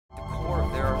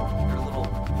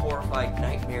write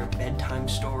nightmare bedtime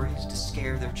stories to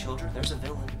scare their children, there's a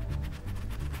villain.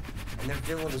 And their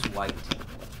villain is white,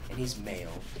 and he's male,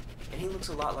 and he looks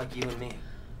a lot like you and me.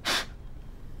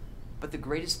 But the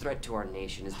greatest threat to our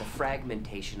nation is the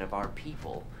fragmentation of our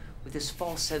people with this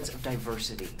false sense of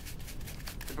diversity.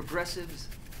 The progressives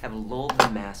have lulled the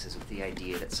masses with the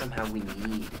idea that somehow we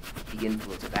need the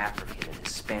influence of African and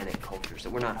Hispanic cultures,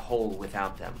 that we're not whole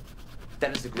without them.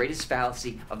 That is the greatest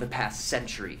fallacy of the past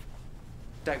century.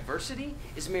 Diversity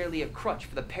is merely a crutch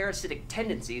for the parasitic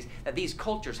tendencies that these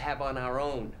cultures have on our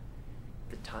own.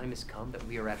 The time has come that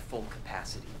we are at full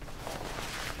capacity.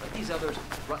 Let these others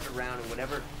run around in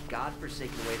whatever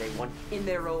godforsaken way they want in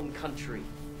their own country.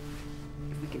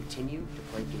 If we continue to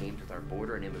play games with our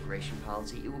border and immigration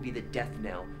policy, it will be the death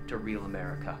knell to real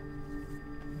America.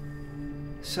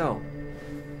 So,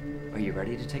 are you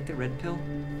ready to take the red pill?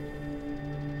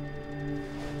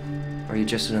 Or are you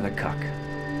just another cuck?